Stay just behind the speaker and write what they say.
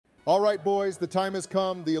All right, boys, the time has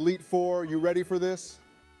come. The Elite Four, you ready for this?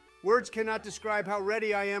 Words cannot describe how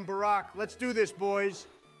ready I am, Barack. Let's do this, boys.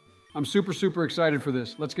 I'm super excited for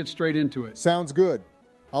this. Let's get straight into it. Sounds good.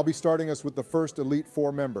 I'll be starting us with the first Elite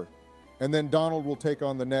Four member. And then Donald will take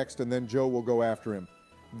on the next, and then Joe will go after him.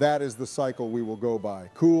 That is the cycle we will go by.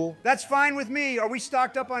 Cool? That's fine with me. Are we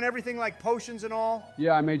stocked up on everything like potions and all?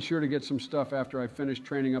 Yeah, I made sure to get some stuff after I finished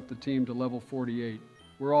training up the team to level 48.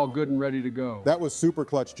 We're all good and ready to go. That was super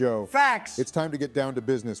clutch, Joe. Facts! It's time to get down to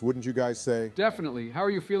business, wouldn't you guys say? Definitely. How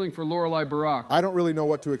are you feeling for Lorelei Barack? I don't really know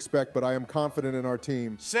what to expect, but I am confident in our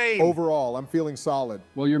team. Same. Overall, I'm feeling solid.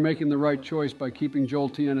 Well, you're making the right choice by keeping Joel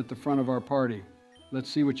Tien at the front of our party. Let's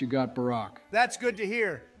see what you got, Barack. That's good to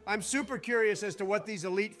hear. I'm super curious as to what these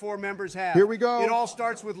Elite Four members have. Here we go. It all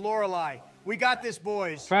starts with Lorelei. We got this,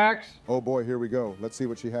 boys. Facts? Oh boy, here we go. Let's see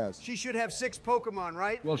what she has. She should have 6 Pokemon,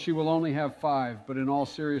 right? Well, she will only have 5, but in all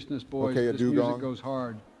seriousness, boys, Okay, a this dugong. music goes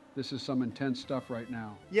hard. This is some intense stuff right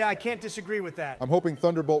now. Yeah, I can't disagree with that. I'm hoping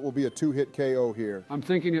Thunderbolt will be a 2-hit KO here. I'm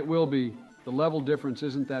thinking it will be. The level difference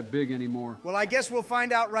isn't that big anymore. Well, I guess we'll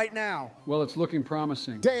find out right now. Well, it's looking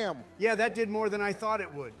promising. Damn! Yeah, that did more than I thought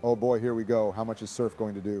it would. Oh boy, here we go. How much is Surf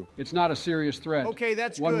going to do? It's not a serious threat. Okay,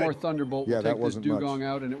 that's One good. more Thunderbolt Yeah, will that take this wasn't much. dugong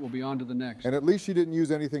out, and it will be on to the next. And at least she didn't use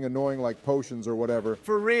anything annoying like potions or whatever.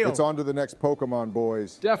 For real. It's on to the next Pokemon,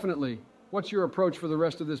 boys. Definitely. What's your approach for the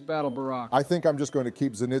rest of this battle, Barack? I think I'm just going to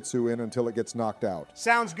keep Zenitsu in until it gets knocked out.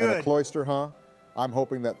 Sounds And a good. Cloyster, huh? I'm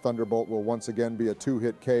hoping that Thunderbolt will once again be a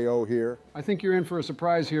 2-hit KO here. I think you're in for a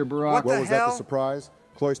surprise here, Barack. What What the was that, hell? the surprise?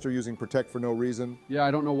 Cloyster using Protect for no reason? Yeah,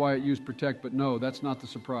 I don't know why it used Protect, but no, that's not the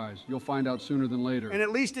surprise. You'll find out sooner than later. And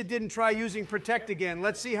at least it didn't try using Protect again.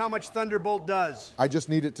 Let's see how much Thunderbolt does. I just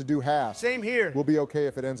need it to do half. Same here. We'll be okay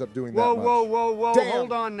if it ends up doing Whoa, that much. whoa. Damn.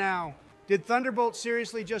 Hold on now. Did Thunderbolt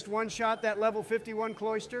seriously just one-shot that level 51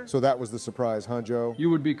 Cloyster? So that was the surprise, huh, Joe? You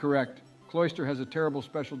would be correct. Cloyster has a terrible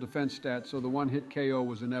special defense stat, so the one-hit KO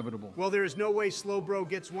was inevitable. Well, there is no way Slowbro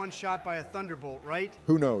gets one shot by a Thunderbolt, right?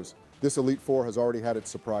 Who knows? This Elite Four has already had its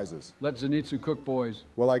surprises. Let Zenitsu cook, boys.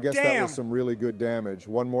 Well, I guess that Damn. was some really good damage.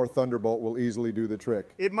 One more Thunderbolt will easily do the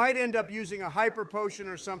trick. It might end up using a Hyper Potion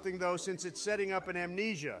or something, though, since it's setting up an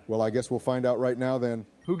Amnesia. Well, I guess we'll find out right now then.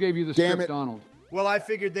 Who gave you the Damn script, it. Donald? Well, I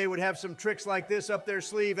figured they would have some tricks like this up their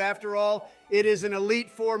sleeve. After all, it is an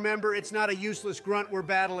Elite Four member. It's not a useless grunt we're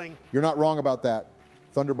battling. You're not wrong about that.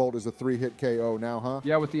 Thunderbolt is a 3-hit KO now, huh?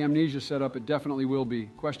 Yeah, with the Amnesia setup, it definitely will be.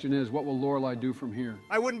 Question is, what will Lorelei do from here?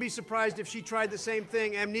 I wouldn't be surprised if she tried the same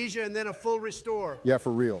thing, Amnesia and then a full restore. Yeah,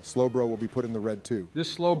 for real. Slowbro will be put in the red too.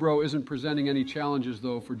 This Slowbro isn't presenting any challenges,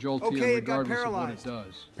 though, for Joel Tien, Okay, it got regardless of what it paralyzed.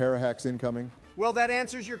 does. Parahacks incoming. Well, that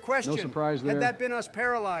answers your question. No surprise there. Had that been us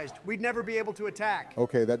paralyzed, we'd never be able to attack.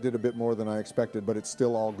 Okay, that did a bit more than I expected, but it's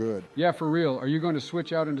still all good. Yeah, for real. Are you going to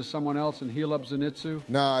switch out into someone else and heal up Zenitsu?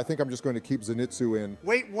 Nah, I think I'm just going to keep Zenitsu in.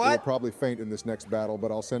 Wait, It'll what? probably faint in this next battle, but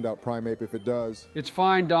I'll send out Primeape if it does. It's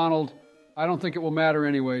fine, Donald. I don't think it will matter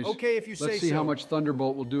anyways. Okay, if you say Let's see so. how much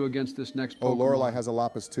Thunderbolt will do against this next Pokemon. Oh, Lorelei has a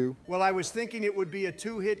Lapis too? Well, I was thinking it would be a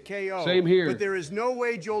 2-hit KO. Same here. But there is no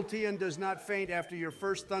way Joel Tien does not faint after your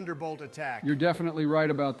first Thunderbolt attack. You're definitely right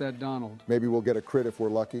about that, Donald. Maybe we'll get a crit if we're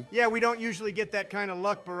lucky. Yeah, we don't usually get that kind of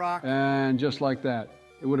luck, Barack. And just like that,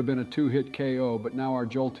 it would have been a 2-hit KO, but now our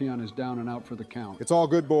Jolteon is down and out for the count. It's all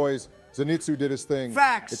good, boys. Zenitsu did his thing.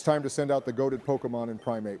 Facts. It's time to send out the goated Pokemon in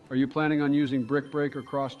Primeape. Are you planning on using Brick Break or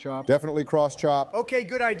Cross Chop? Definitely Cross Chop. Okay,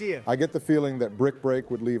 good idea. I get the feeling that Brick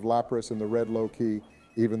Break would leave Lapras in the red low key,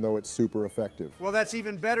 even though it's super effective. Well, that's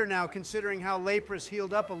even better now, considering how Lapras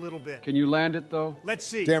healed up a little bit. Can you land it, though? Let's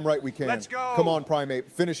see. Damn right we can. Let's go. Come on,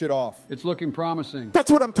 Primeape. Finish it off. It's looking promising.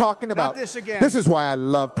 That's what I'm talking about. this again. This is why I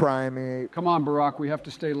love Primeape. Come on, Barack, we have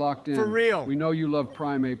to stay locked in. For real. We know you love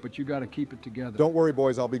Primeape, but you got to keep it together. Don't worry,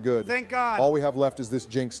 boys. I'll be good. Thank God. All we have left is this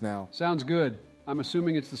Jinx now. Sounds good. I'm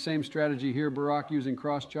assuming it's the same strategy here, Barack, using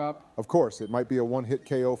Cross Chop? Of course, it might be a one-hit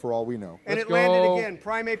KO for all we know. And Let's it landed go. again.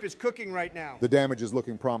 Primeape is cooking right now. The damage is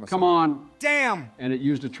looking promising. Come on. Damn! And it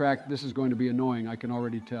used a track. This is going to be annoying, I can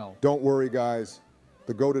already tell. Don't worry, guys.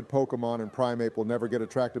 The goated Pokemon and Primeape will never get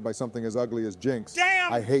attracted by something as ugly as Jinx.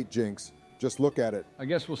 Damn! I hate Jinx. Just look at it. I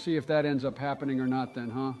guess we'll see if that ends up happening or not then,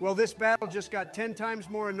 huh? Well, this battle just got 10 times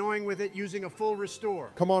more annoying with it using a full restore.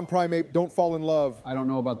 Come on, Primeape. Don't fall in love. I don't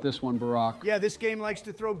know about this one, Barack. Yeah, this game likes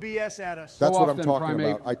to throw BS at us. That's Go what off I'm then, talking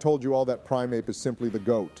Primeape. about. I told you all that Primeape is simply the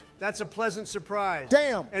GOAT. That's a pleasant surprise.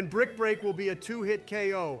 Damn! And Brick Break will be a 2-hit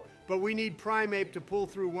KO, but we need Primeape to pull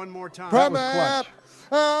through one more time. That was Primeape! clutch.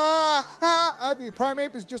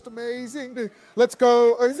 Primeape is just amazing. Let's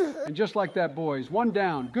go. And just like that, boys, one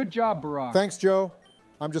down. Good job, Barack. Thanks, Joe.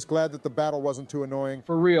 I'm just glad that the battle wasn't too annoying.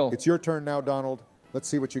 For real. It's your turn now, Donald. Let's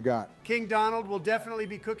see what you got. King Donald will definitely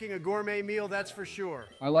be cooking a gourmet meal, that's for sure.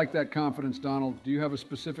 I like that confidence, Donald. Do you have a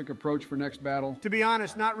specific approach for next battle? To be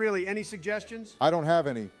honest, not really. Any suggestions? I don't have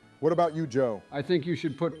any. What about you, Joe? I think you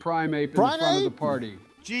should put Primeape in the front of the party.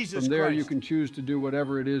 Jesus From there, Christ. you can choose to do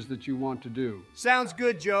whatever it is that you want to do. Sounds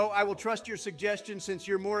good, Joe. I will trust your suggestion since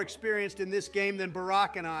you're more experienced in this game than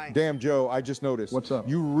Barack and I. Damn, Joe, I just noticed. What's up?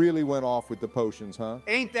 You really went off with the potions, huh?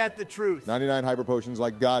 Ain't that the truth? 99 hyper potions,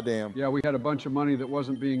 like goddamn. Yeah, we had a bunch of money that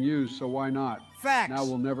wasn't being used, so why not? Facts. Now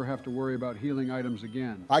we'll never have to worry about healing items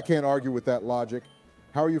again. I can't argue with that logic.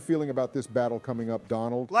 How are you feeling about this battle coming up,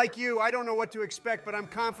 Donald? Like you, I don't know what to expect, but I'm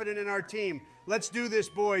confident in our team. Let's do this,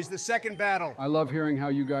 boys. The second battle. I love hearing how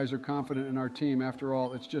you guys are confident in our team. After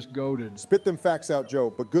all, it's just goated. Spit them facts out,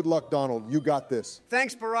 Joe, but good luck, Donald. You got this.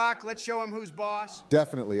 Thanks, Barack. Let's show him who's boss.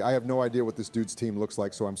 Definitely. I have no idea what this dude's team looks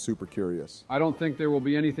like, so I'm super curious. I don't think there will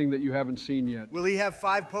be anything that you haven't seen yet. Will he have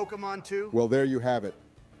 5 Pokemon too? Well, there you have it.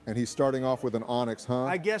 And he's starting off with an Onix, huh?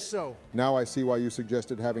 I guess so. Now I see why you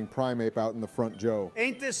suggested having Primeape out in the front, Joe.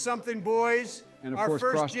 Ain't this something, boys? And of Our course,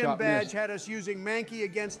 first gym Cross-Chop badge missed. had us using Mankey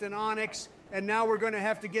against an Onix, and now we're going to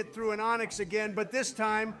have to get through an Onix again, but this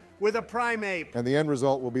time with a Primeape. And the end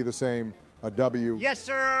result will be the same, a W. Yes,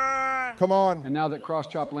 sir! Come on. And now that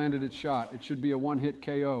Cross-Chop landed its shot, it should be a one-hit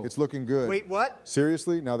KO. It's looking good. Wait, what?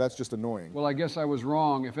 Seriously? Now that's just annoying. Well, I guess I was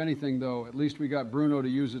wrong. If anything, though, at least we got Bruno to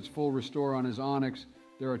use its full restore on his Onix.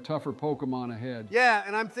 There are tougher Pokemon ahead. Yeah,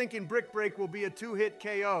 and I'm thinking Brick Break will be a 2-hit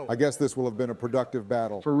KO. I guess this will have been a productive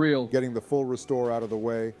battle. For real. Getting the full restore out of the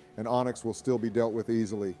way, and Onix will still be dealt with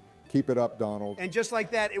easily. Keep it up, Donald. And just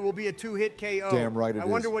like that, it will be a 2-hit KO. Damn right it I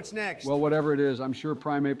wonder is. what's next. Well, whatever it is, I'm sure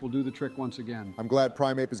Primeape will do the trick once again. I'm glad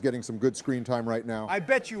Primeape is getting some good screen time right now. I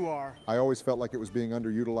bet you are. I always felt like it was being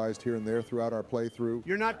underutilized here and there throughout our playthrough.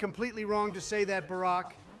 You're not completely wrong to say that,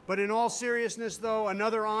 Barack. But in all seriousness, though,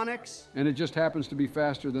 another Onix? And it just happens to be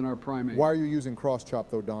faster than our Primeape. Why are you using Cross-Chop,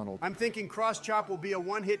 though, Donald? I'm thinking Cross-Chop will be a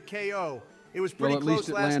 1-hit KO. It was pretty Well, at least close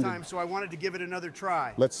it last landed. time, so I wanted to give it another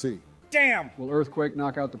try. Let's see. Damn! Will Earthquake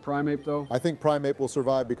knock out the Primeape, though? I think Primeape will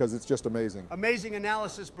survive because it's just amazing. Amazing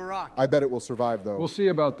analysis, Barack. I bet it will survive, though. We'll see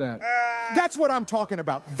about that. That's what I'm talking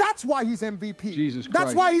about. That's why he's MVP. Jesus That's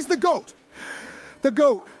Christ. why he's the GOAT. The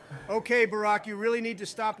GOAT. Okay, Barack, you really need to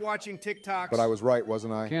stop watching TikToks. But I was right,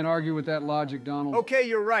 wasn't I? Can't argue with that logic, Donald. Okay,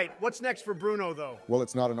 you're right. What's next for Bruno, though? Well,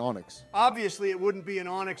 it's not an Onix. Obviously, it wouldn't be an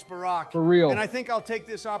Onix, Barack. For real. And I think I'll take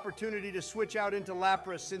this opportunity to switch out into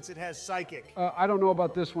Lapras since it has Psychic. I don't know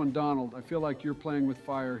about this one, Donald. I feel like you're playing with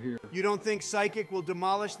fire here. You don't think Psychic will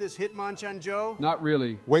demolish this Hitmonchan, Joe? Not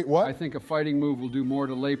really. Wait, what? I think a fighting move will do more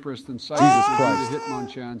to Lapras than Psychic Jesus will Christ. do to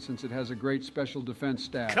Hitmonchan since it has a great special defense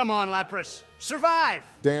stat. Come on, Lapras. Survive!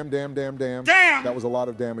 Damn, damn, damn, damn. Damn! That was a lot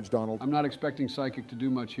of damage, Donald. I'm not expecting Psychic to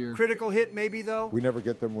do much here. Critical hit, maybe, though? We never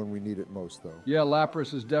get them when we need it most, though. Yeah,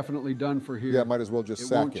 Lapras is definitely done for here. Yeah, might as well just It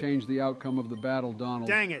sack won't it. change the outcome of the battle, Donald.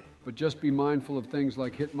 Dang it. But just be mindful of things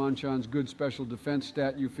like Hitmonchan's good special defense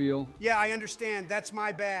stat, you feel? Yeah, I understand. That's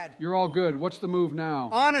my bad. You're all good. What's the move now?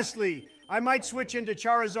 Honestly, I might switch into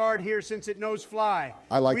Charizard here since it knows Fly.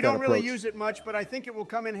 I like We that don't really approach. use it much, but I think it will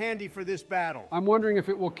come in handy for this battle. I'm wondering if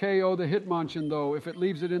it will KO the Hitmonchan, though. If it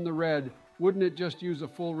leaves it in the red, wouldn't it just use a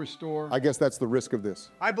full restore? I guess that's the risk of this.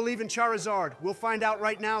 I believe in Charizard. We'll find out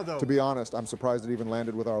right now, though. To be honest, I'm surprised it even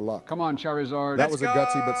landed with our luck. Come on, Charizard. That was a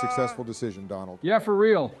Let's gutsy but go! successful decision, Donald. Yeah, for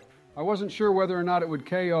real. I wasn't sure whether or not it would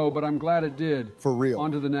KO, but I'm glad it did. For real. On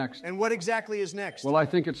to the next. And what exactly is next? Well, I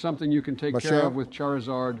think it's something you can take care Machamp? of with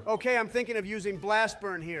Charizard. Okay, I'm thinking of using Blast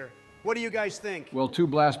Burn here. What do you guys think? Well, 2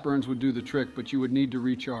 Blast Burns would do the trick, but you would need to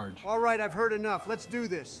recharge. All right, I've heard enough. Let's do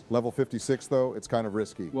this. Level 56, though, it's kind of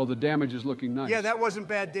risky. Well, the damage is looking nice. Yeah, that wasn't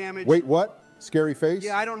bad damage. Wait, what? Scary face?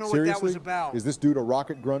 Yeah, I don't know what that Seriously? was about. Is this dude a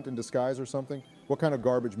rocket grunt in disguise or something? What kind of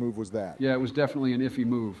garbage move was that? Yeah, it was definitely an iffy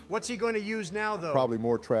move. What's he going to use now, though? Probably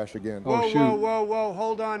more trash again. Oh, Whoa, shoot. whoa, whoa, whoa.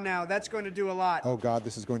 Hold on now. That's going to do a lot. Oh, God,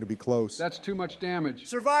 this is going to be close. That's too much damage.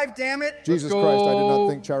 Survive, damn it. Jesus go. Christ, I did not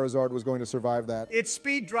think Charizard was going to survive that. Its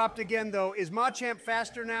speed dropped again, though. Is Machamp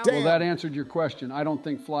faster now? Well, that answered your question. I don't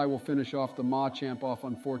think Fly will finish off the Machamp off,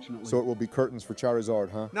 unfortunately. So it will be curtains for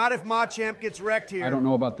Charizard, huh? Not if Machamp gets wrecked here. I don't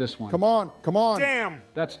know about this one. Come on, come on. Damn.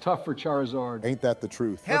 That's tough for Charizard. Ain't that the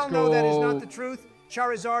truth? Hell Let's no, that is go. not the truth.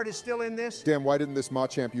 Charizard is still in this. Damn, why didn't this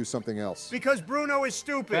Machamp use something else? Because Bruno is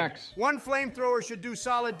stupid. Facts. One flamethrower should do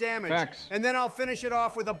solid damage. Facts. And then I'll finish it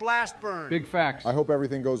off with a blast burn. Big facts. I hope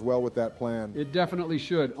everything goes well with that plan. It definitely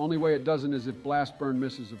should. Only way it doesn't is if Blast Burn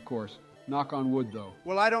misses, of course. Knock on wood, though.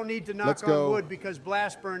 Well, I don't need to Let's knock on go. wood because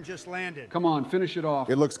Blastburn just landed. Come on, finish it off.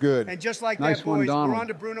 It looks good. And just like Nice that, one, boys, we're Donald. on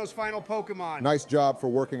to Bruno's final Pokemon. Nice job for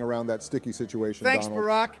working around that sticky situation, Thanks, Donald.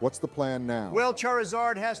 Barack. What's the plan now? Well,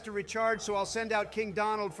 Charizard has to recharge, so I'll send out King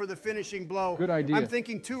Donald for the finishing blow. Good idea. I'm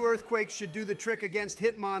thinking 2 Earthquakes should do the trick against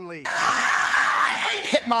Hitmonlee.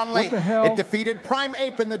 Hitmonlee. What the hell? It defeated Prime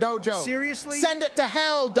Ape in the dojo. Seriously? Send it to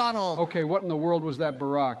hell, Donald. Okay, what in the world was that,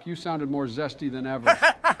 Barack? You sounded more zesty than ever.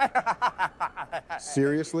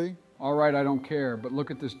 Seriously? All right, I don't care, but look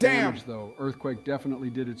at this damage, though. Earthquake definitely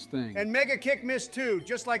did its thing. And Mega Kick missed too,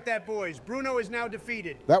 just like that, boys. Bruno is now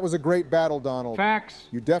defeated. That was a great battle, Donald. Facts.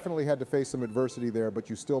 You definitely had to face some adversity there, but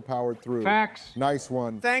you still powered through. Facts. Nice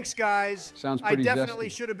one. Thanks, guys. Sounds pretty I definitely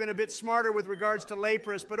zesty. should have been a bit smarter with regards to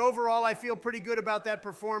Lapras, but overall, I feel pretty good about that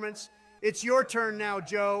performance. It's your turn now,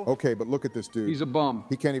 Joe. Okay, but look at this dude. He's a bum.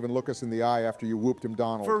 He can't even look us in the eye after you whooped him,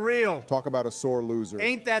 Donald. For real. Talk about a sore loser.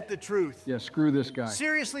 Ain't that the truth? Yeah, screw this guy.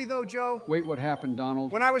 Seriously, though, Joe? Wait, what happened,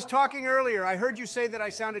 Donald? When I was talking earlier, I heard you say that I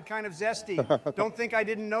sounded kind of zesty. Don't think I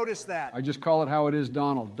didn't notice that. I just call it how it is,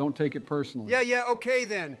 Donald. Don't take it personally. Yeah, okay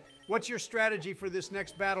then. What's your strategy for this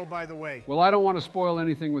next battle, by the way? Well, I don't want to spoil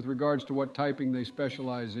anything with regards to what typing they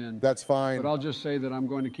specialize in. That's fine. But I'll just say that I'm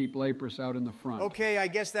going to keep Lapras out in the front. Okay, I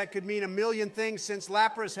guess that could mean a million things since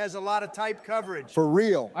Lapras has a lot of type coverage. For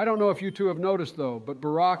real. I don't know if you two have noticed, though, but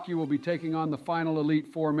Barack, you will be taking on the final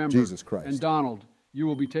Elite Four member. Jesus Christ. And Donald, you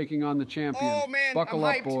will be taking on the champion. Oh, man, Buckle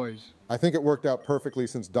I'm up, hyped. boys. I think it worked out perfectly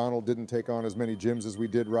since Donald didn't take on as many gyms as we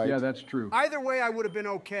did, right? Yeah, that's true. Either way, I would have been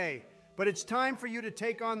okay. But it's time for you to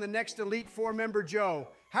take on the next Elite Four member, Joe.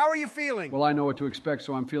 How are you feeling? Well, I know what to expect,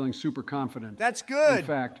 so I'm feeling super confident. That's good. In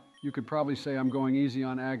fact, you could probably say I'm going easy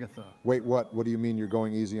on Agatha. Wait, what? What do you mean you're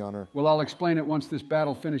going easy on her? Well, I'll explain it once this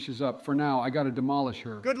battle finishes up. For now, I got to demolish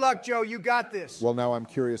her. Good luck, Joe. You got this. Well, now I'm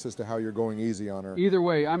curious as to how you're going easy on her. Either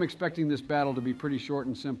way, I'm expecting this battle to be pretty short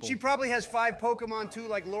and simple. She probably has 5 Pokemon too,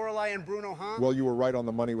 like Lorelei and Bruno, huh? Well, you were right on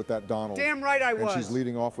the money with that Donald. Damn right I And was. she's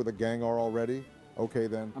leading off with a Gengar already? Okay,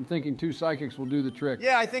 then. I'm thinking 2 Psychics will do the trick.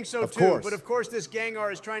 Yeah, I think so Of too. course. But of course, this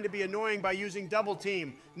Gengar is trying to be annoying by using Double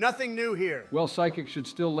Team. Nothing new here. Well, Psychic should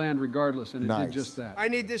still land regardless, and it Nice. did just that. I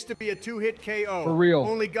need this to be a 2-hit KO. For real.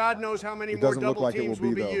 Only God knows how many It more doesn't look double like it teams will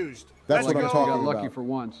will be, be though. used. That's Let's what I'm go. I talking got about. lucky for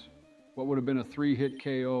once. What would have been a 3-hit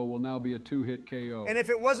KO will now be a 2-hit KO. And if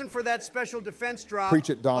it wasn't for that special defense drop, Preach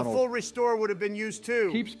it, Donald. a full restore would have been used too.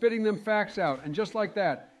 Keep spitting them facts out, and just like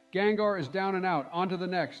that, Gengar is down and out. On to the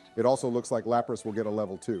next. It also looks like Lapras will get a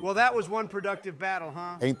level 2. Well, that was one productive battle,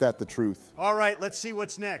 huh? Ain't that the truth? All right, let's see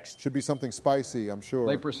what's next. Should be something spicy, I'm sure.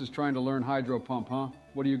 Lapras is trying to learn Hydro Pump, huh?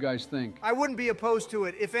 What do you guys think? I wouldn't be opposed to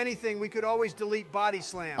it. If anything, we could always delete Body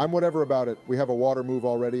Slam. I'm whatever about it. We have a water move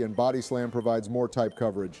already, and Body Slam provides more type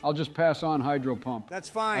coverage. I'll just pass on Hydro Pump. That's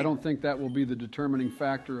fine. I don't think that will be the determining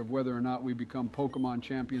factor of whether or not we become Pokemon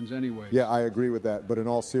champions anyway. Yeah, I agree with that. But in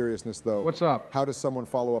all seriousness, though. What's up? How does someone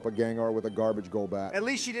follow up a Gengar with a garbage Golbat? At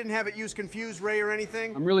least she didn't have it use Confuse Ray or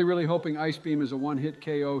anything. I'm really hoping Ice Beam is a 1-hit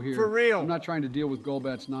KO here. For real. I'm not trying to deal with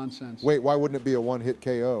Golbat's nonsense. Wait, why wouldn't it be a one-hit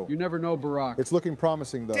KO? You never know, Barack. It's looking promising,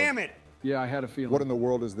 though. Damn it. Yeah, I had a feeling. What in the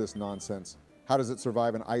world is this nonsense? How does it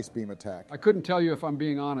survive an Ice Beam attack? I couldn't tell you if I'm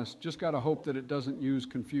being honest. Just gotta hope that it doesn't use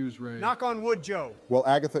Confuse Ray. Knock on wood, Joe. Well,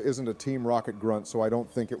 Agatha isn't a Team Rocket grunt, so I don't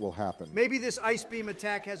think it will happen. Maybe this Ice Beam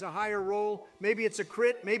attack has a higher roll. Maybe it's a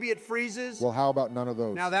crit. Maybe it freezes. Well, how about none of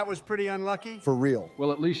those? Now that was pretty unlucky. For real.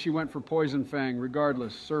 Well, at least she went for Poison Fang.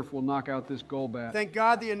 Regardless, Surf will knock out this Golbat. Thank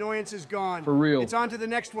God the annoyance is gone. For real. It's on to the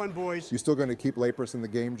next one, boys. You still going to keep Lapras in the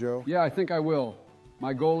game, Joe? Yeah, I think I will.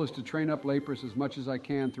 My goal is to train up Lapras as much as I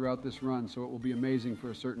can throughout this run, so it will be amazing for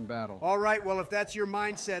a certain battle. All right, well, if that's your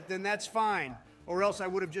mindset, then that's fine. Or else I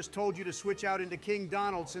would have just told you to switch out into King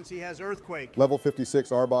Donald since he has Earthquake. Level 56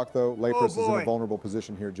 Arbok, though. Lapras is in boy. a vulnerable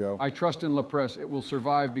position here, Joe. I trust in Lapras. It will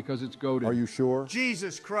survive because it's goated. Are you sure?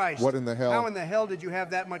 Jesus Christ. What in the hell? How in the hell did you have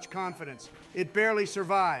that much confidence? It barely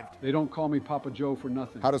survived. They don't call me Papa Joe for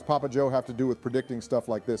nothing. How does Papa Joe have to do with predicting stuff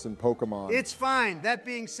like this in Pokemon? It's fine. That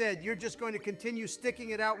being said, you're just going to continue sticking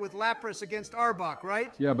it out with Lapras against Arbok,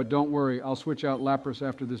 right? Yeah, but don't worry. I'll switch out Lapras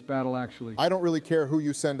after this battle, actually. I don't really care who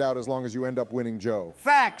you send out as long as you end up winning Joe.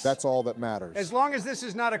 Facts. That's all that matters. As long as this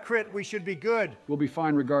is not a crit, we should be good. We'll be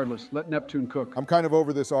fine regardless. Let Neptune cook. I'm kind of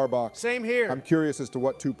over this Arbok. Same here. I'm curious as to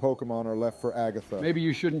what 2 Pokemon are left for Agatha. Maybe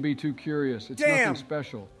you shouldn't be too curious. It's Damn. nothing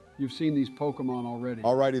special. You've seen these Pokemon already.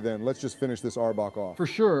 Alrighty then, let's just finish this Arbok off. For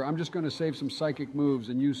sure, I'm just going to save some psychic moves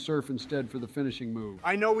and use Surf instead for the finishing move.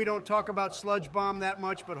 I know we don't talk about Sludge Bomb that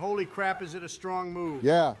much, but holy crap, is it a strong move.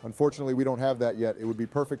 Yeah, unfortunately we don't have that yet. It would be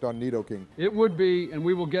perfect on Nidoking. It would be, and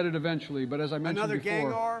we will get it eventually, but as I mentioned Another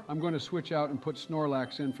before, Gengar? I'm going to switch out and put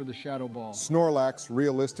Snorlax in for the Shadow Ball. Snorlax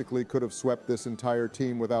realistically could have swept this entire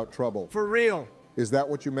team without trouble. For real. Is that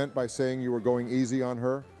what you meant by saying you were going easy on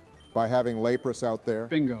her? By having Lapras out there?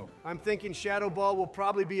 Bingo. I'm thinking Shadow Ball will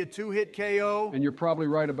probably be a 2-hit KO. And you're probably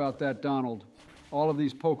right about that, Donald. All of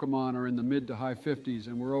these Pokemon are in the mid to high 50s,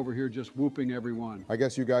 and we're over here just whooping everyone. I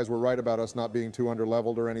guess you guys were right about us not being too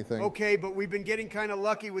underleveled or anything. Okay, but we've been getting kind of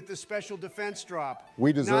lucky with the special defense drop.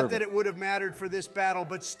 We deserve Not that it. it would have mattered for this battle,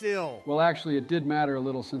 but still. Well, actually, it did matter a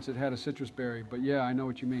little since it had a citrus berry, but yeah, I know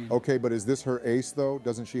what you mean. Okay, but is this her ace, though?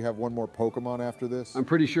 Doesn't she have one more Pokemon after this? I'm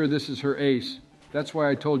pretty sure this is her ace. That's why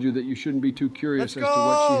I told you that you shouldn't be too curious Let's as to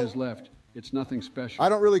what go! she has left. It's nothing special. I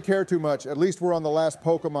don't really care too much. At least we're on the last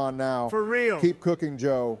Pokemon now. For real. Keep cooking,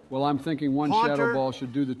 Joe. Well, I'm thinking one Haunter? Shadow Ball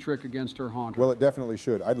should do the trick against her Haunter. Well, it definitely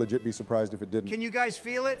should. I'd legit be surprised if it didn't. Can you guys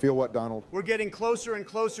feel it? Feel what, Donald? We're getting closer and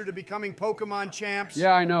closer to becoming Pokemon champs.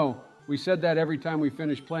 Yeah, I know. We said that every time we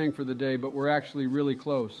finish playing for the day, but we're actually really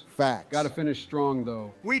close. Facts. Got to finish strong,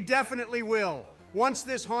 though. We definitely will. Once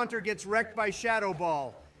this Haunter gets wrecked by Shadow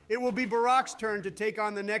Ball, it will be Barack's turn to take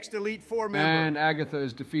on the next Elite Four member. And Agatha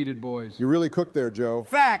is defeated, boys. You really cooked there, Joe.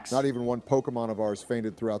 Facts. Not even one Pokemon of ours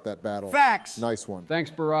fainted throughout that battle. Facts. Nice one.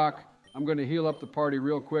 Thanks, Barack. I'm going to heal up the party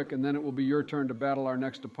real quick, and then it will be your turn to battle our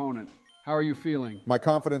next opponent. How are you feeling? My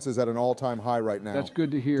confidence is at an all-time high right now. That's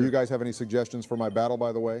good to hear. Do you guys have any suggestions for my battle,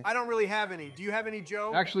 by the way? I don't really have any. Do you have any,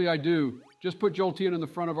 Joe? Actually, I do. Just put Jolteon in the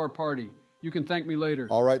front of our party. You can thank me later.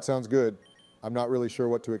 All right, sounds good. I'm not really sure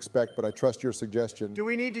what to expect, but I trust your suggestion. Do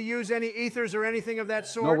we need to use any ethers or anything of that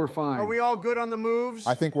sort? No, we're fine. Are we all good on the moves?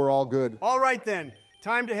 I think we're all good. All right, then.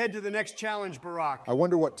 Time to head to the next challenge, Barack. I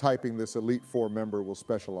wonder what typing this Elite Four member will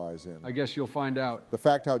specialize in. I guess you'll find out. The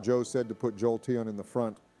fact how Joe said to put Jolteon in the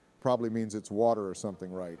front probably means it's water or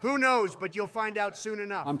something, right? Who knows, but you'll find out soon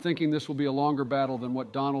enough. I'm thinking this will be a longer battle than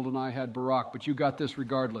what Donald and I had Barack, but you got this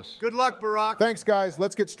regardless. Good luck, Barack. Thanks, guys.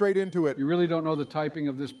 Let's get straight into it. You really don't know the typing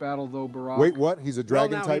of this battle, though, Barack? Wait, what? He's a Well, now he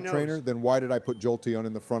dragon-type knows. trainer? Then why did I put Jolteon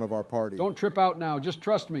in the front of our party? Don't trip out now. Just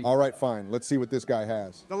trust me. All right, fine. Let's see what this guy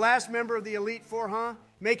has. The last member of the Elite Four, huh?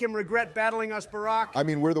 Make him regret battling us, Barack? I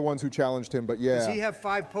mean, we're the ones who challenged him, but yeah. Does he have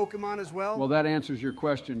 5 Pokemon as well? Well, that answers your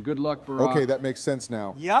question. Good luck, Barack. Okay, that makes sense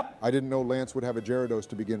now. Yep. I didn't know Lance would have a Gyarados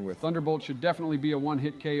to begin with. Thunderbolt should definitely be a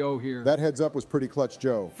one-hit KO here. That heads up was pretty clutch,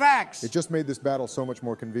 Joe. Facts. It just made this battle so much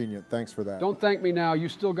more convenient. Thanks for that. Don't thank me now. You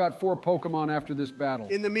still got 4 Pokemon after this battle.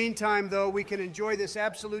 In the meantime, though, we can enjoy this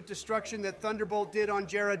absolute destruction that Thunderbolt did on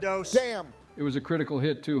Gyarados. Damn! It was a critical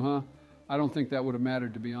hit, too, huh? I don't think that would have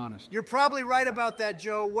mattered, to be honest. You're probably right about that,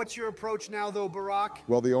 Joe. What's your approach now, though, Barack?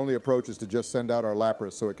 Well, the only approach is to just send out our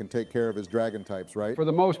Lapras so it can take care of his dragon types, right? For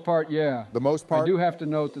the most part, yeah. The most part? I do have to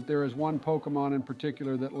note that there is one Pokemon in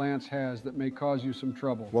particular that Lance has that may cause you some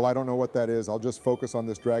trouble. Well, I don't know what that is. I'll just focus on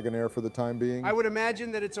this Dragonair for the time being. I would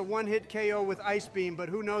imagine that it's a one-hit KO with Ice Beam, but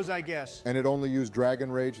who knows, I guess. And it only used Dragon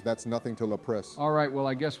Rage. That's nothing to Lapras. All right, well,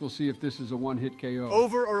 I guess we'll see if this is a one-hit KO.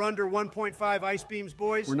 Over or under 1.5 Ice Beams,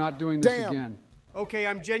 boys? We're not doing this Damn. again. Okay,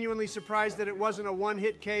 I'm genuinely surprised that it wasn't a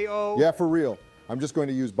one-hit KO. Yeah, for real. I'm just going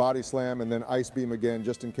to use Body Slam and then Ice Beam again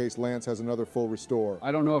just in case Lance has another full restore.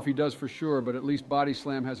 I don't know if he does for sure, but at least Body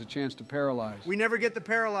Slam has a chance to paralyze. We never get the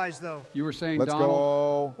paralyzed, though. You were saying, Let's Donald?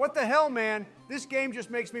 go. What the hell, man? This game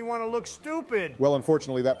just makes me want to look stupid. Well,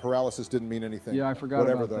 unfortunately, that paralysis didn't mean anything. Yeah, I forgot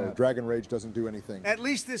Whatever, about though. that. Dragon Rage doesn't do anything. At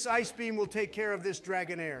least this Ice Beam will take care of this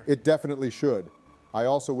Dragonair. It definitely should. I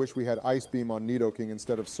also wish we had Ice Beam on Nidoking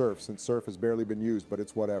instead of Surf, since Surf has barely been used, but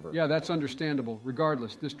it's whatever. Yeah, that's understandable.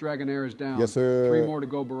 Regardless, this Dragonair is down. Yes, sir. 3 more to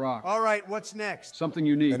go, Barack. All right, what's next? Something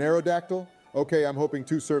unique. An Aerodactyl? Okay, I'm hoping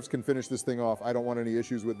 2 Surfs can finish this thing off. I don't want any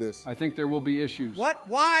issues with this. I think there will be issues. What?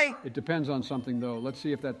 Why? It depends on something, though. Let's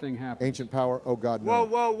see if that thing happens. Ancient Power? Oh, God, no. Whoa,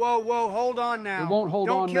 whoa, whoa, whoa, hold on now. It won't hold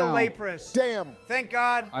Don't on kill now. Lapras. Damn! Thank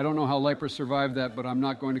God. I don't know how Lapras survived that, but I'm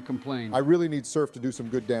not going to complain. I really need Surf to do some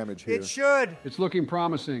good damage here. It should. It's looking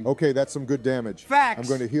promising. Okay, that's some good damage. Facts. I'm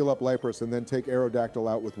going to heal up Lapras and then take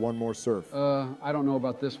Aerodactyl out with 1 more Surf. I don't know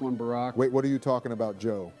about this one, Barack. Wait, what are you talking about,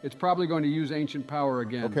 Joe? It's probably going to use Ancient Power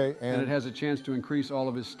again. Okay, and it has a chance to increase all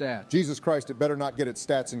of his stats. Jesus Christ, it better not get its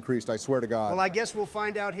stats increased, I swear to God. Well, I guess we'll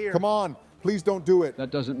find out here. Come on, please don't do it. That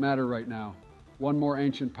doesn't matter right now. One more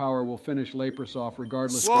ancient power will finish Lapras off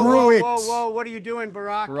regardless. Whoa, Screw whoa, it. whoa, whoa, what are you doing,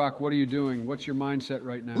 Barack? Barack, what are you doing? What's your mindset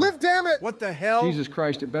right now? Live, damn it! What the hell? Jesus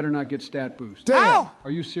Christ, it better not get stat boost. Damn. Ow! Are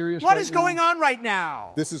you serious What right is now? going on right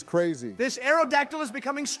now? This is crazy. This Aerodactyl is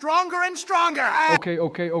becoming stronger and stronger.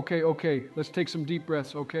 Okay. Let's take some deep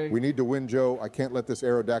breaths, okay? We need to win, Joe. I can't let this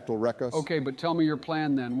Aerodactyl wreck us. Okay, but tell me your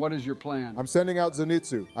plan then. What is your plan? I'm sending out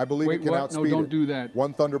Zenitsu. I believe Wait, it can what? outspeed No, don't it. do that.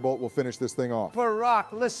 One Thunderbolt will finish this thing off.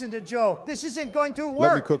 Barack, listen to Joe. This isn't going to work.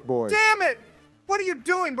 Let me cook, boys. Damn it! What are you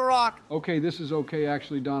doing, Barack? Okay, this is okay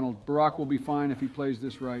actually, Donald. Barack will be fine if he plays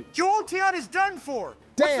this right. Joel Tian is done for.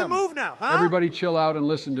 What's the Damn. move now, huh? Everybody chill out and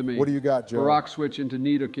listen to me. What do you got, Joe? Barack switch into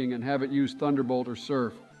Nidoking and have it use Thunderbolt or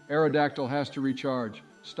Surf. Aerodactyl has to recharge.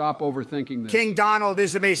 Stop overthinking this. King Donald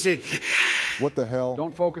is amazing. What the hell?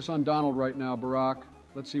 Don't focus on Donald right now, Barack.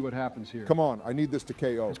 Let's see what happens here. Come on, I need this to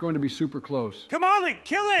KO. It's going to be super close. Come on, then,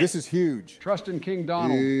 kill it! This is huge. Trust in King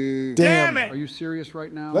Donald. Damn Are it! you serious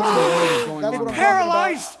right now? Let's go. What is going That's on what I'm right now? talking about.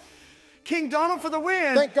 Paralyzed! King Donald for the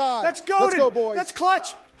win! Thank God. That's goated! Let's go, boys. That's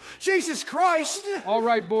clutch! Jesus Christ! All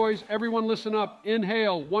right, boys, everyone listen up.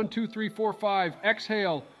 Inhale, 1, 2, 3, 4, 5.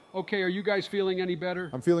 Exhale. Okay, are you guys feeling any better?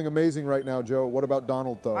 I'm feeling amazing right now, Joe. What about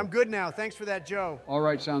Donald, though? I'm good now. Thanks for that, Joe. All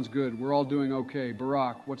right, sounds good. We're all doing okay.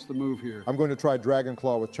 Barack, what's the move here? I'm going to try Dragon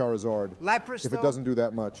Claw with Charizard. Lapras, If though? it doesn't do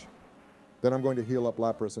that much, then I'm going to heal up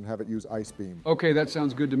Lapras and have it use Ice Beam. Okay, that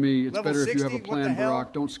sounds good to me. It's Level better if you have a 60? What the plan, hell?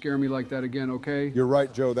 Barack. Don't scare me like that again, okay? You're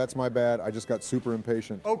right, Joe. That's my bad. I just got super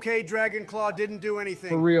impatient. Okay, Dragon Claw didn't do anything.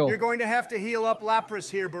 For real. You're going to have to heal up Lapras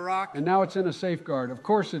here, Barack. And now it's in a safeguard. Of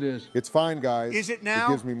course it is. It's fine, guys. Is it now?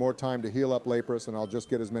 It gives me more time to heal up Lapras, and I'll just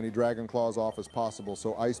get as many Dragon Claws off as possible,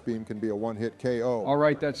 so Ice Beam can be a one-hit KO. All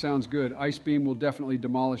right, that sounds good. Ice Beam will definitely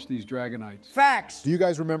demolish these Dragonites. Facts. Do you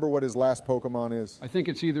guys remember what his last Pokemon is? I think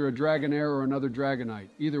it's either a Dragonair or another Dragonite.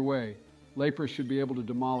 Either way, Lapras should be able to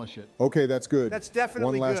demolish it. Okay, that's good. That's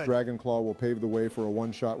definitely One last good. Dragon Claw will pave the way for a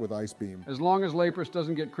one-shot with Ice Beam. As long as Lapras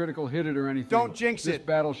doesn't get critical hitted or anything, Don't jinx this it.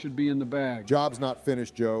 battle should be in the bag. Job's not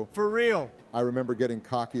finished, Joe. For real. I remember getting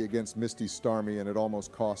cocky against Misty Starmie, and it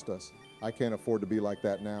almost cost us. I can't afford to be like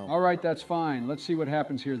that now. All right, that's fine. Let's see what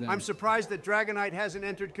happens here then. I'm surprised that Dragonite hasn't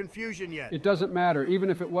entered confusion yet. It doesn't matter.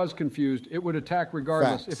 Even if it was confused, it would attack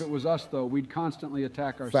regardless. Facts. If it was us, though, we'd constantly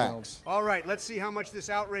attack ourselves. Facts. All right, let's see how much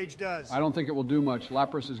this outrage does. I don't think it will do much.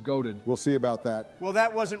 Lapras is goated. We'll see about that. Well,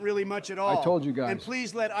 that wasn't really much at all. I told you guys. And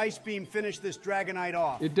please let Ice Beam finish this Dragonite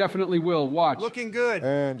off. It definitely will. Watch. Looking good.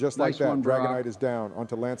 And just like Nice that, one, Brock. Dragonite is down. On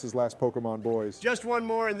to Lance's last Pokemon, boys. Just one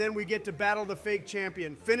more, and then we get to battle the fake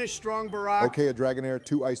champion. Finish strong, Barack. Okay, a Dragonair,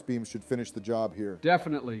 2 Ice Beams should finish the job here.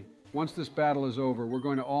 Definitely. Once this battle is over, we're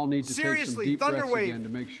going to all need to take some Seriously, deep breaths Thunderwave. again to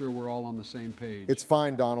make sure we're all on the same page. It's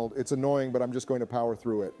fine, Donald. It's annoying, but I'm just going to power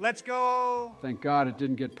through it. Let's go. Thank God it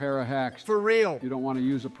didn't get para-haxed. For real. You don't want to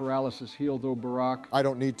use a paralysis heal, though, Barack. I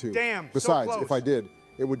don't need to. Damn, so Besides, close. if I did,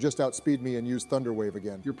 it would just outspeed me and use Thunderwave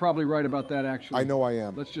again. You're probably right about that, actually. I know I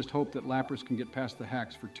am. Let's just hope that Lapras can get past the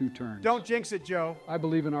hacks for 2 turns. Don't jinx it, Joe. I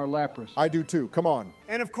believe in our Lapras. I do too. Come on.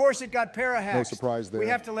 And of course it got para-haxed. No surprise there. We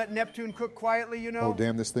have to let Neptune cook quietly, you know? Oh,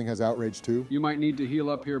 damn, this thing has outrage too. You might need to heal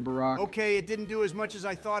up here, Barack. Okay, it didn't do as much as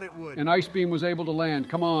I thought it would. An Ice Beam was able to land.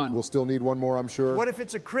 Come on. We'll still need one more, I'm sure. What if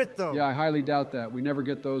it's a crit, though? Yeah, I highly doubt that. We never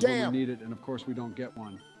get those Damn. when we need it, and of course we don't get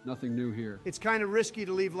one. Nothing new here. It's kind of risky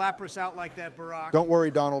to leave Lapras out like that, Barack. Don't worry,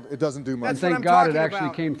 Donald. It doesn't do much. That's what Thank I'm God it talking actually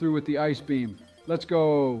about. came through with the Ice Beam. Let's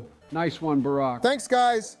go. Nice one, Barack. Thanks,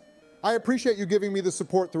 guys. I appreciate you giving me the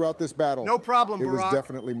support throughout this battle. No problem, It was Barack.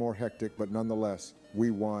 definitely more hectic, but nonetheless, we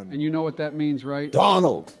won. And you know what that means, right?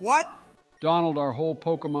 What? Donald, our whole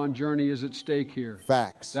Pokemon journey is at stake here.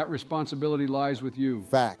 Facts. That responsibility lies with you.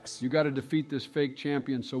 Facts. You got to defeat this fake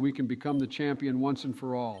champion so we can become the champion once and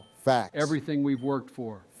for all. Facts. Everything we've worked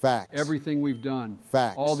for. Facts. Everything we've done.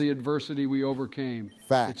 Facts. All the adversity we overcame.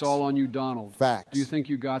 Facts. It's all on you, Donald. Facts. Do you think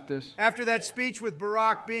you got this? After that speech with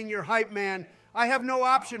Barack being your hype man, I have no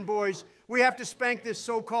option, boys. We have to spank this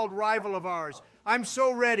so-called rival of ours. I'm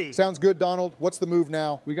so ready. Sounds good, Donald. What's the move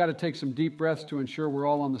now? We got to take some deep breaths to ensure we're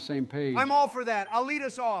all on the same page. I'm all for that. I'll lead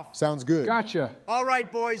us off. Sounds good. Gotcha. All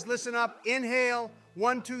right, boys, listen up. Inhale,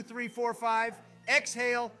 1, 2, 3, 4, 5.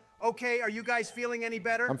 Exhale. Okay, are you guys feeling any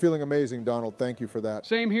better? I'm feeling amazing, Donald. Thank you for that.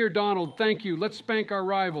 Same here, Donald. Thank you. Let's spank our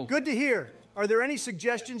rival. Good to hear. Are there any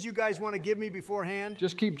suggestions you guys want to give me beforehand?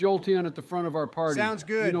 Just keep Jolteon at the front of our party. Sounds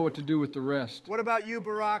good. You know what to do with the rest. What about you,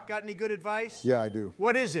 Barack? Got any good advice? Yeah, I do.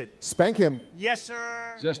 What is it? Spank him. Yes,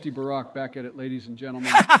 sir. Zesty Barack back at it, ladies and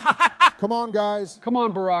gentlemen. Come on, guys. Come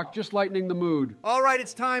on, Barack, just lightening the mood. All right,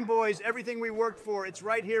 it's time, boys. Everything we worked for, it's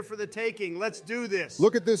right here for the taking. Let's do this.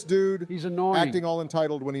 Look at this dude. He's annoying. Acting all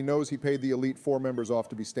entitled when he knows he paid the Elite Four members off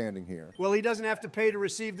to be standing here. Well, he doesn't have to pay to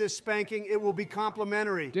receive this spanking. It will be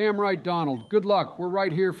complimentary. Damn right, Donald. Good luck. We're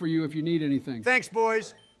right here for you if you need anything. Thanks,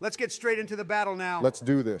 boys. Let's get straight into the battle now. Let's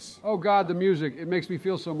do this. Oh, God, the music. It makes me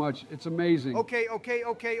feel so much. It's amazing. Okay.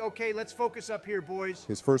 Let's focus up here, boys.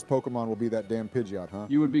 His first Pokemon will be that damn Pidgeot, huh?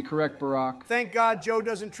 You would be correct, Barack. Thank God Joe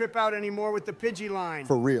doesn't trip out anymore with the Pidgey line.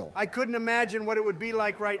 For real. I couldn't imagine what it would be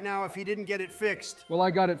like right now if he didn't get it fixed. Well, I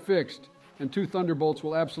got it fixed, and 2 Thunderbolts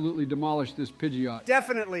will absolutely demolish this Pidgeot.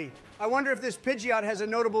 Definitely. I wonder if this Pidgeot has a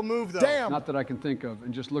notable move, though. Damn! Not that I can think of,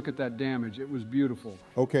 and just look at that damage. It was beautiful.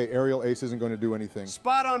 Okay, Aerial Ace isn't going to do anything.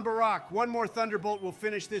 Spot on, Barack. One more Thunderbolt will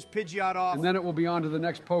finish this Pidgeot off. And then it will be on to the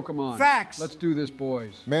next Pokemon. Facts! Let's do this,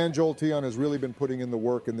 boys. Man, Jolteon has really been putting in the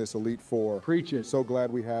work in this Elite Four. Preach it. So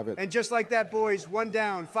glad we have it. And just like that, boys, 1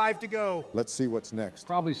 down, 5 to go. Let's see what's next.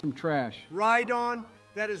 Probably some trash. Rhydon,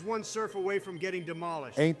 that is 1 surf away from getting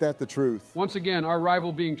demolished. Ain't that the truth? Once again, our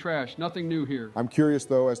rival being trash. Nothing new here. I'm curious,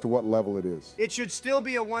 though, as to what level it is. It should still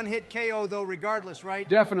be a 1-hit KO, though, regardless, right?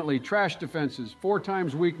 Definitely. Trash defenses. 4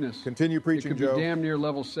 times weakness. Continue It preaching, could Joe. be damn near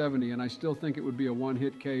level 70, and I still think it would be a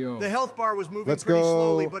 1-hit KO. The health bar was moving Let's pretty go.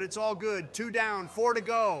 slowly, but it's all good. 2 down, 4 to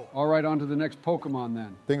go. All right, on to the next Pokemon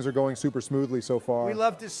then. Things are going super smoothly so far. We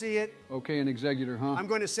love to see it. Okay, an Executor, huh? I'm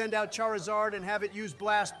going to send out Charizard and have it use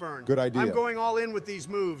Blast Burn. Good idea. I'm going all in with these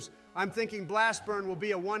moves. I'm thinking Blast Burn will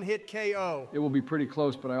be a 1-hit KO. It will be pretty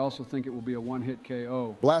close, but I also think it will be a 1-hit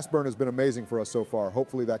KO. Blast Burn has been amazing for us so far.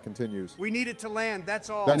 Hopefully that continues. We need it to land, that's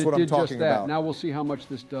all. That's And what it I'm did just talking that. about. Now we'll see how much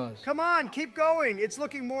this does. Come on, keep going. It's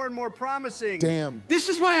looking more and more promising. Damn. This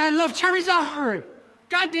is why I love Charizard.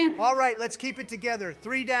 Goddamn. All right, let's keep it together.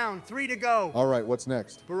 3 down, 3 to go. All right, what's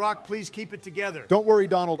next? Barack, please keep it together. Don't worry,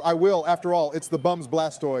 Donald. I will. After all, it's the bum's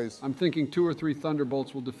Blastoise. I'm thinking 2 or 3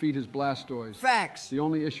 Thunderbolts will defeat his Blastoise. Facts. The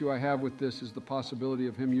only issue I have with this is the possibility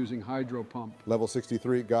of him using Hydro Pump. Level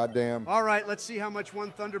 63, goddamn. All right, let's see how much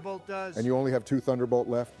 1 Thunderbolt does. And you only have 2 Thunderbolt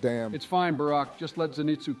left? Damn. It's fine, Barack. Just let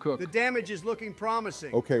Zenitsu cook. The damage is looking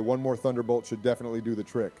promising. Okay, 1 more Thunderbolt should definitely do the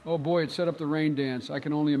trick. Oh boy, it set up the rain dance. I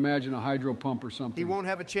can only imagine a Hydro Pump or something. He won't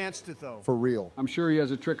have a chance to, though. For real. I'm sure he has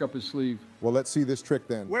a trick up his sleeve. Well, let's see this trick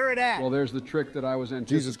then. Where it at? Well, there's the trick that I was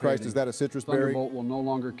anticipating. Jesus Christ, is that a citrus berry? Thunderbolt will no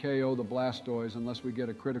longer KO the Blastoise unless we get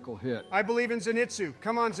a critical hit. I believe in Zenitsu.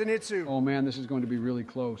 Come on, Zenitsu. Oh man, this is going to be really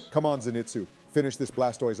close. Come on, Zenitsu. Finish this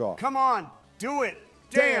Blastoise off. Come on, do it.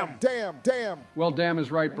 Damn. Damn. Well, damn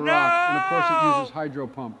is right, Barack. And of course it uses Hydro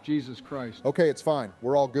Pump. Jesus Christ. Okay, it's fine.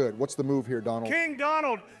 We're all good. What's the move here, Donald? King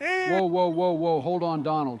Donald. Whoa. Hold on,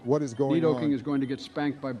 Donald. What is going Nidoking on? is going to get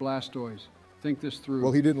spanked by Blastoise. Think this through.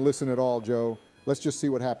 Well, he didn't listen at all, Joe. Let's just see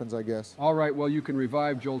what happens, I guess. All right, well, you can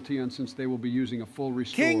revive Jolteon since they will be using a full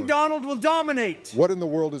restore. King Donald will dominate. What in the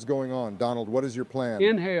world is going on? Donald, what is your plan?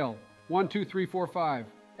 Inhale. 1, 2, 3, 4, 5.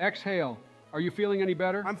 Exhale. Are you feeling any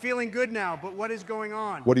better? I'm feeling good now, but what is going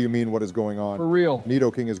on? What do you mean, what is going on? For real.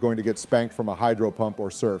 Nidoking is going to get spanked from a Hydro Pump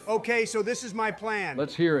or Surf. Okay, so this is my plan.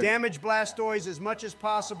 Let's hear it. Damage Blastoise as much as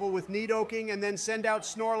possible with Nidoking and then send out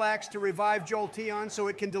Snorlax to revive Jolteon so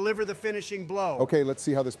it can deliver the finishing blow. Okay, let's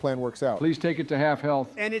see how this plan works out. Please take it to half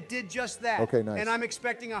health. And it did just that. Okay, nice. And I'm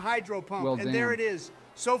expecting a Hydro Pump. Well, and damn. there it is.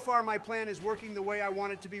 So far, my plan is working the way I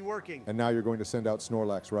want it to be working. And now you're going to send out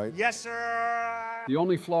Snorlax, right? Yes, sir. The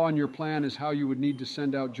only flaw in your plan is how you would need to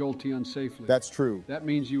send out Jolteon safely. That's true. That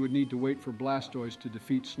means you would need to wait for Blastoise to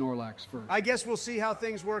defeat Snorlax first. I guess we'll see how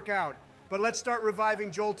things work out. But let's start reviving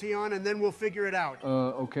Jolteon and then we'll figure it out.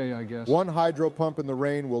 Okay, I guess. 1 Hydro Pump in the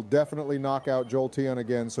rain will definitely knock out Jolteon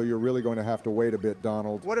again, so you're really going to have to wait a bit,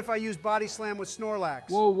 Donald. What if I use Body Slam with Snorlax?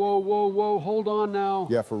 Whoa. Hold on now.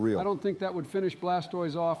 Yeah, for real. I don't think that would finish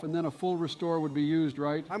Blastoise off and then a full restore would be used,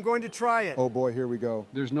 right? I'm going to try it. Oh boy, here we go.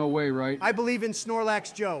 There's no way, right? I believe in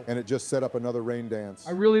Snorlax Joe. And it just set up another rain dance.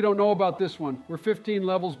 I really don't know about this one. We're 15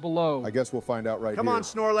 levels below. I guess we'll find out right Come here. on,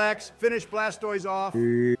 Snorlax. Finish Blastoise off.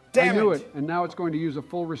 I Damn knew it. And now it's going to use a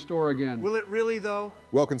full restore again. Will it really, though?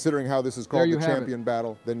 Well, considering how this is There called you the have champion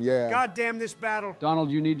battle, then yeah. God damn this battle.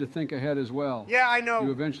 Donald, you need to think ahead as well. Yeah, I know.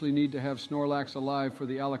 You eventually need to have Snorlax alive for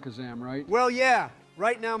the Alakazam, right? Well, yeah.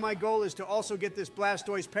 Right now, my goal is to also get this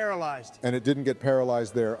Blastoise paralyzed. And it didn't get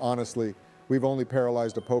paralyzed there, honestly. We've only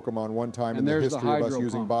paralyzed a Pokemon one time And in the there's the history of us Hydro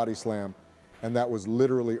using Pump. Body Slam. And that was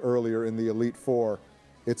literally earlier in the Elite Four.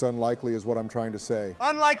 It's unlikely is what I'm trying to say.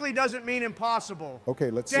 Unlikely doesn't mean impossible.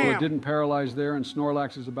 Okay, let's So Damn. it didn't paralyze there and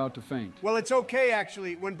Snorlax is about to faint. Well, it's okay,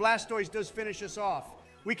 actually, when Blastoise does finish us off.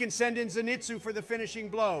 We can send in Zenitsu for the finishing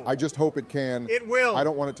blow. I just hope it can. It will. I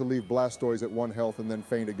don't want it to leave Blastoise at 1 health and then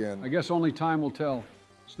faint again. I guess only time will tell.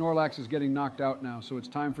 Snorlax is getting knocked out now, so it's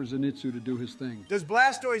time for Zenitsu to do his thing. Does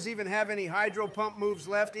Blastoise even have any Hydro Pump moves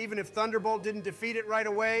left, even if Thunderbolt didn't defeat it right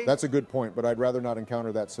away? That's a good point, but I'd rather not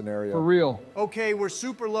encounter that scenario. For real. Okay, we're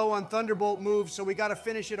super low on Thunderbolt moves, so we gotta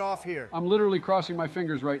finish it off here. I'm literally crossing my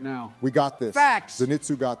fingers right now. We got this. Facts.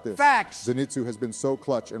 Zenitsu got this. Facts. Zenitsu has been so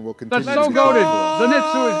clutch and will continue That's so to goated. go.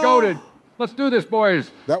 Zenitsu is goated. Let's do this, boys.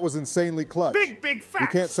 That was insanely clutch. Big facts. We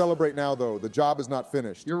can't celebrate now, though. The job is not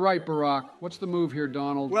finished. You're right, Barack. What's the move here,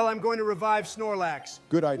 Donald? Well, I'm going to revive Snorlax.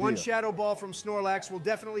 Good idea. One Shadow Ball from Snorlax will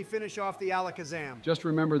definitely finish off the Alakazam. Just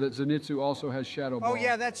remember that Zenitsu also has Shadow Ball. Oh,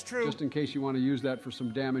 yeah, that's true. Just in case you want to use that for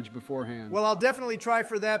some damage beforehand. Well, I'll definitely try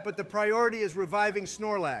for that, but the priority is reviving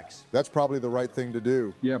Snorlax. That's probably the right thing to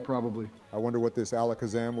do. Yeah, probably. I wonder what this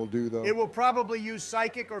Alakazam will do, though. It will probably use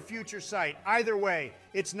Psychic or Future Sight. Either way,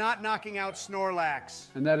 it's not knocking out Snorlax.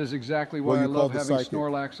 And that is exactly Well, why I you love called the having Psychic.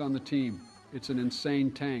 Snorlax on the team. It's an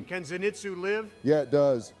insane tank. Can Zenitsu live? Yeah, it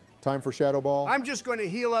does. Time for Shadow Ball? I'm just going to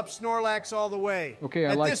heal up Snorlax all the way. Okay,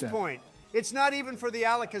 I like At this that. point, it's not even for the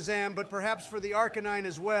Alakazam, but perhaps for the Arcanine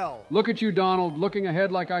as well. Look at you, Donald, looking ahead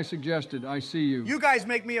like I suggested. I see you. You guys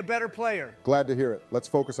make me a better player. Glad to hear it. Let's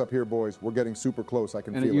focus up here, boys. We're getting super close. I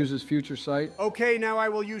can And feel it uses Future Sight. Okay, now I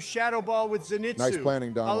will use Shadow Ball with Zenitsu. Nice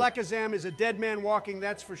planning, Donald. Alakazam is a dead man walking,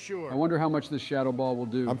 that's for I sure. wonder how much this Shadow Ball will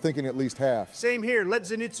do. I'm thinking at least half. Same here, let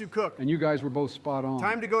Zenitsu cook. And you guys were both spot on.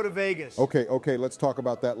 Time to go to Vegas. Okay, let's talk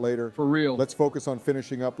about that later. For real. Let's focus on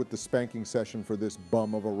finishing up with the spanking session for this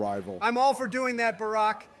bum of a rival. I'm all for doing that,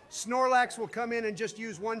 Barack. Snorlax will come in and just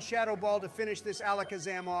use one Shadow Ball to finish this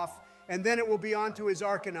Alakazam off, and then it will be on to his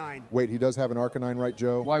Arcanine. Wait, he does have an Arcanine, right,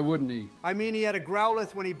 Joe? Why wouldn't he? I mean, he had a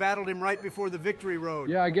Growlithe when he battled him right before the Victory Road.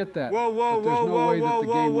 Yeah, I get that. Whoa, whoa, but there's whoa, no whoa, way that whoa, the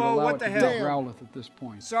game would whoa, allow what it the to hell? be a Growlithe at this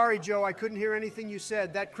point. Sorry, Joe, I couldn't hear anything you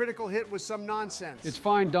said. That critical hit was some nonsense. It's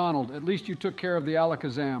fine, Donald. At least you took care of the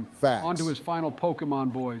Alakazam. Facts. On to his final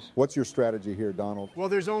Pokemon, boys. What's your strategy here, Donald? Well,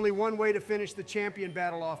 there's only one way to finish the champion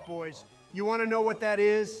battle off, boys. You want to know what that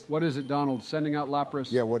is? What is it, Donald? Sending out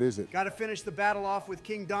Lapras? Yeah, what is it? Got to finish the battle off with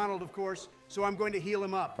King Donald, of course, so I'm going to heal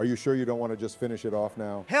him up. Are you sure you don't want to just finish it off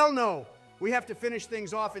now? Hell no! We have to finish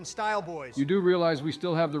things off in style, boys. You do realize we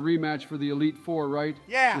still have the rematch for the Elite Four, right?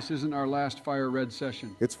 Yeah. This isn't our last Fire Red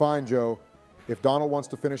session. It's fine, Joe. If Donald wants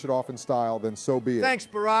to finish it off in style, then so be it. Thanks,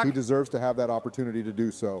 Barack. He deserves to have that opportunity to do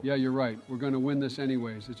so. Yeah, you're right. We're going to win this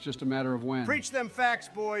anyways. It's just a matter of when. Preach them facts,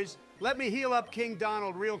 boys. Let me heal up King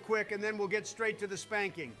Donald real quick, and then we'll get straight to the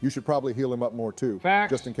spanking. You should probably heal him up more, too.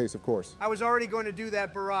 Facts. Just in case, of course. I was already going to do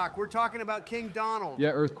that, Barack. We're talking about King Donald. Yeah,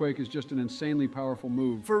 Earthquake is just an insanely powerful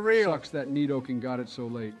move. For real. Sucks that Nidoking got it so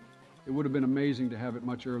late. It would have been amazing to have it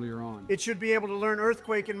much earlier on. It should be able to learn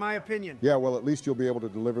Earthquake, in my opinion. Yeah, well, at least you'll be able to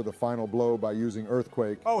deliver the final blow by using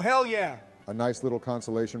Earthquake. Oh, hell yeah. A nice little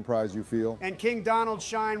consolation prize, you feel? And King Donald's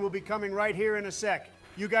shine will be coming right here in a sec.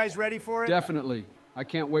 You guys ready for it? Definitely. I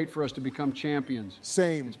can't wait for us to become champions.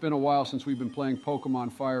 Same. It's been a while since we've been playing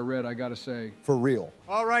Pokemon Fire Red, I gotta say. For real.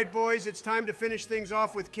 All right, boys, it's time to finish things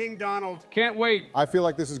off with King Donald. Can't wait. I feel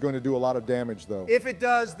like this is going to do a lot of damage, though. If it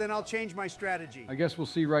does, then I'll change my strategy. I guess we'll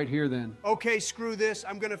see right here then. Okay, screw this.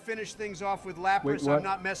 I'm going to finish things off with Lapras. Wait, what? I'm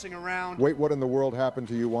not messing around. Wait, what in the world happened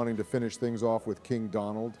to you wanting to finish things off with King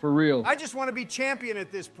Donald? For real. I just want to be champion at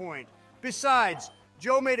this point. Besides,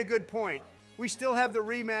 Joe made a good point. We still have the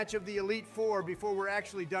rematch of the Elite Four before we're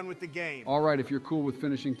actually done with the game. All right, if you're cool with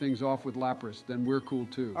finishing things off with Lapras, then we're cool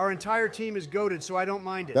too. Our entire team is goated, so I don't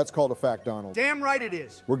mind it. That's called a fact, Donald. Damn right it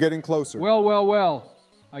is. We're getting closer. Well, well, well.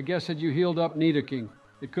 I guess had you healed up Nidoking,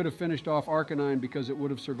 it could have finished off Arcanine because it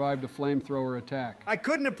would have survived a flamethrower attack. I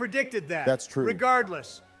couldn't have predicted that. That's true.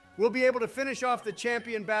 Regardless, we'll be able to finish off the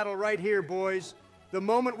champion battle right here, boys. The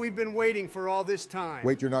moment we've been waiting for all this time.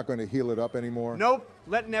 Wait, you're not going to heal it up anymore? Nope.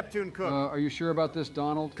 Let Neptune cook. Are you sure about this,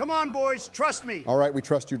 Donald? Come on, boys. Trust me. All right, we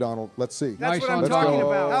trust you, Donald. Let's see. That's Nice what I'm on talking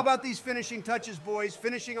Donald. about. How about these finishing touches, boys?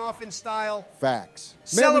 Finishing off in style. Facts.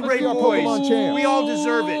 Celebrate, Man, we boys. Pokemon champs. We all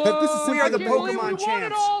deserve it. That this is We are the simply amazing. Pokemon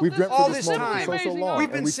champs. We've dreamt all for this this moment time. for so long. We've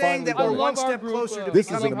and been we saying that finally we're done it. one step closer to This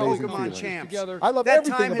is an becoming amazing Pokemon feeling. champs. I love that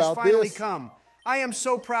everything time has about finally this. come. I am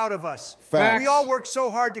so proud of us. Facts. We all worked so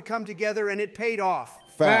hard to come together, and it paid off.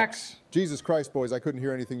 Facts. Jesus Christ, boys, I couldn't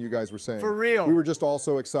hear anything you guys were saying. For real. We were just all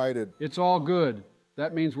so excited. It's all good.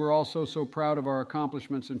 That means we're all so proud of our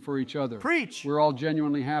accomplishments and for each other. Preach. We're all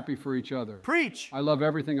genuinely happy for each other. Preach. I love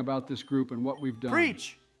everything about this group and what we've done.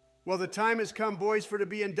 Preach. Well, the time has come, boys, for to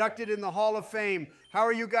be inducted in the Hall of Fame. How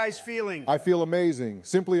are you guys feeling? I feel amazing.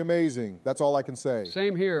 Simply amazing. That's all I can say.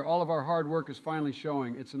 Same here. All of our hard work is finally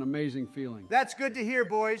showing. It's an amazing feeling. That's good to hear,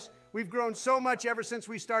 boys. We've grown so much ever since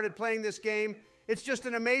we started playing this game. It's just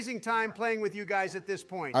an amazing time playing with you guys at this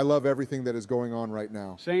point. I love everything that is going on right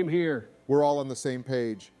now. Same here. We're all on the same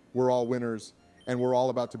page. We're all winners, and we're all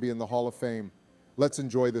about to be in the Hall of Fame. Let's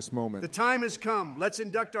enjoy this moment. The time has come. Let's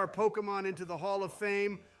induct our Pokemon into the Hall of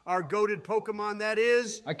Fame. Our goated Pokemon, that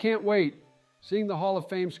is. I can't wait. Seeing the Hall of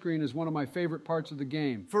Fame screen is one of my favorite parts of the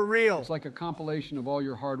game. For real. It's like a compilation of all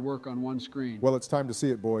your hard work on one screen. Well, it's time to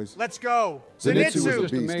see it, boys. Let's go. Zenitsu was a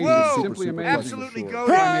Just beast. amazing. He was Whoa. Simply amazing. Absolutely sure.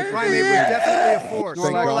 goated. Primate was definitely a force.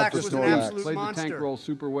 Thank God Snorlax for was an Snorlax. absolute Played the monster. tank role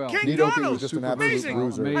super well. King Nidoking Donald, was just an super absolute amazing.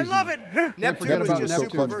 bruiser. Amazing. I love it. Neptune forget was about just Neptune.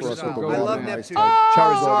 super Clutch for us versatile. with the I ball, love man. Neptune.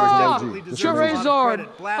 Charizard was definitely OG. deserves a lot of Charizard.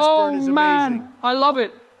 credit. Blast Oh, Burn is man. amazing. I love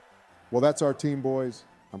it. Well, that's our team, boys.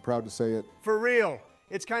 I'm proud to say it. For real.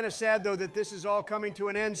 It's kind of sad, though, that this is all coming to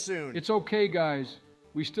an end soon. It's okay, guys.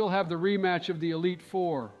 We still have the rematch of the Elite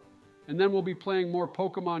Four. And then we'll be playing more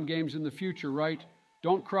Pokemon games in the future, right?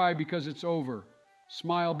 Don't cry because it's over.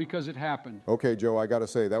 Smile because it happened. Okay, Joe, I got to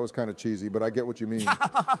say, that was kind of cheesy, but I get what you mean.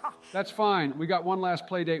 That's fine. We got one last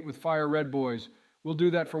Playdate with Fire Red boys. We'll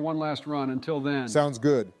do that for one last run. Until then. Sounds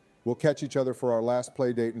good. We'll catch each other for our last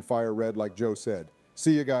play date in Fire Red, like Joe said.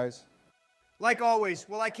 See you guys. Like always,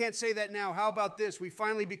 well, I can't say that now. How about this? We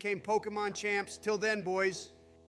finally became Pokemon champs. Till then, boys.